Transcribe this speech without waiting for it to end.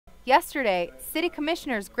Yesterday, City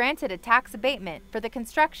Commissioners granted a tax abatement for the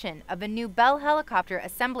construction of a new Bell Helicopter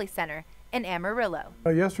Assembly Center in Amarillo.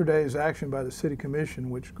 Yesterday's action by the City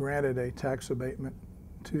Commission, which granted a tax abatement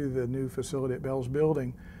to the new facility at Bell's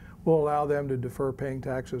building, will allow them to defer paying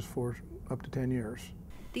taxes for up to 10 years.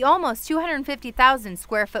 The almost 250,000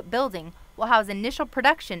 square foot building will house initial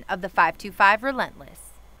production of the 525 Relentless.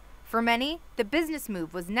 For many, the business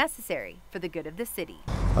move was necessary for the good of the city.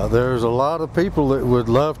 There's a lot of people that would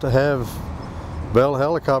love to have Bell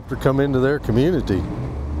Helicopter come into their community.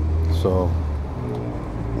 So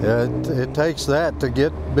yeah, it takes that to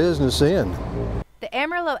get business in. The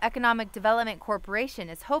Amarillo Economic Development Corporation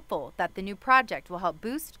is hopeful that the new project will help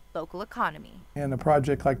boost local economy. And a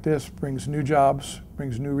project like this brings new jobs,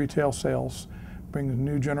 brings new retail sales, brings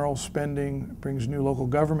new general spending, brings new local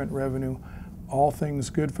government revenue, all things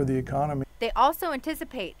good for the economy. They also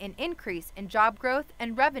anticipate an increase in job growth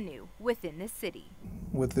and revenue within the city.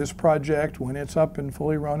 With this project, when it's up and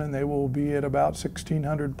fully running, they will be at about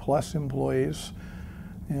 1,600 plus employees.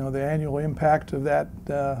 You know, the annual impact of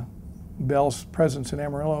that Bell's presence in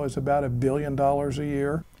Amarillo is about $1 billion a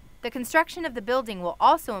year. The construction of the building will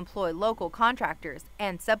also employ local contractors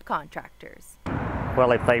and subcontractors.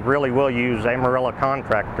 Well, if they really will use Amarillo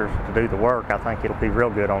contractors to do the work, I think it'll be real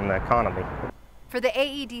good on the economy. For the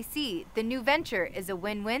AEDC, the new venture is a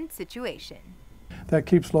win-win situation. That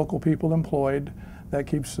keeps local people employed, that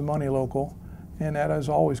keeps the money local, and that is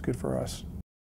always good for us.